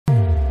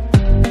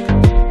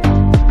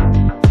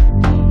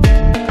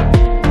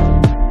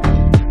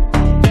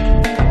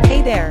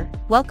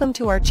Welcome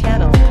to our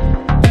channel.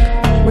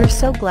 We're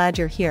so glad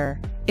you're here.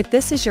 If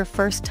this is your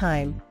first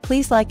time,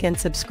 please like and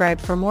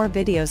subscribe for more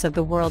videos of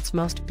the world's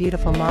most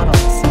beautiful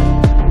models.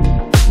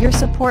 Your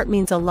support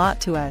means a lot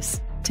to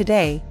us.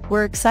 Today,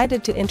 we're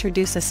excited to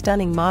introduce a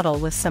stunning model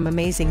with some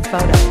amazing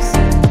photos.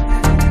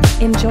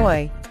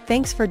 Enjoy.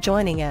 Thanks for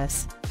joining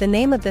us. The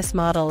name of this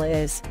model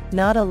is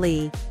Nata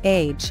Lee.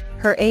 Age.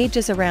 Her age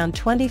is around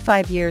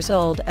 25 years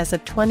old as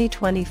of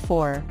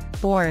 2024.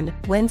 Born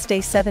Wednesday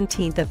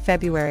 17th of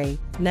February,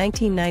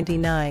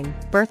 1999.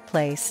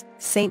 Birthplace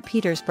St.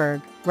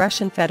 Petersburg,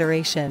 Russian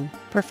Federation.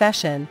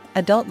 Profession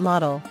adult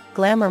model,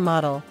 glamour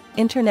model,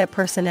 internet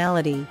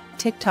personality,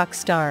 TikTok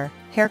star.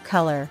 Hair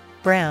color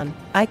brown,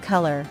 eye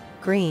color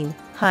green.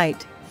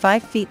 Height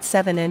 5 feet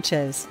 7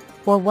 inches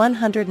or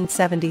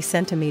 170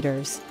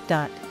 centimeters.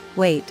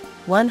 Weight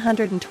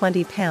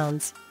 120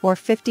 pounds or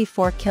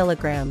 54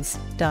 kilograms.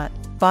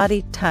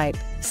 Body type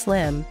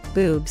slim,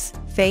 boobs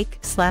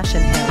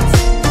fake/enhanced.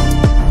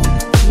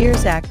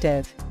 Years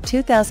active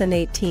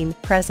 2018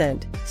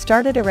 present,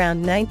 started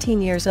around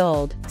 19 years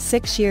old,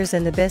 6 years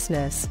in the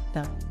business.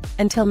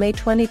 Until May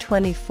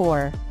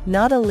 2024,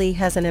 Nata Lee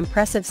has an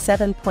impressive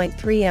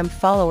 7.3 million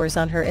followers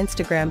on her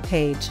Instagram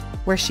page,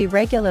 where she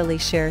regularly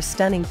shares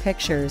stunning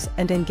pictures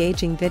and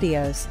engaging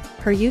videos.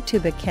 Her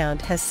YouTube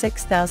account has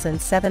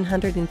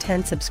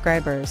 6,710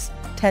 subscribers.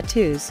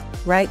 Tattoos,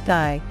 right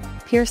thigh,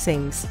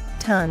 piercings,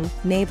 tongue,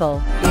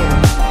 navel, ear.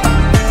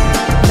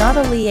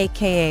 Nata Lee,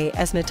 aka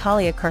as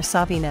Natalia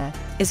Karsavina,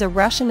 is a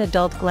Russian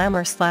adult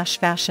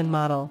glamour/fashion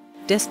model,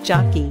 disc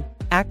jockey,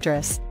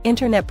 actress,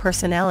 internet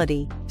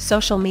personality,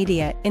 social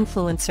media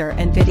influencer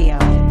and video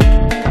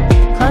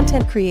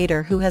content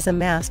creator who has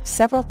amassed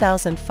several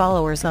thousand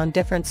followers on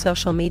different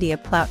social media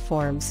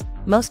platforms,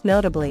 most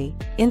notably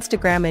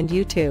Instagram and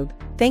YouTube.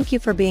 Thank you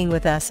for being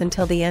with us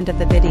until the end of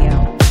the video.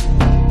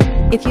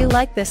 If you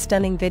like this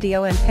stunning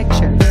video and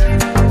pictures,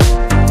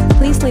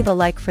 please leave a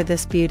like for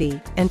this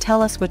beauty and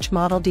tell us which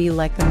model do you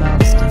like the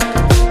most.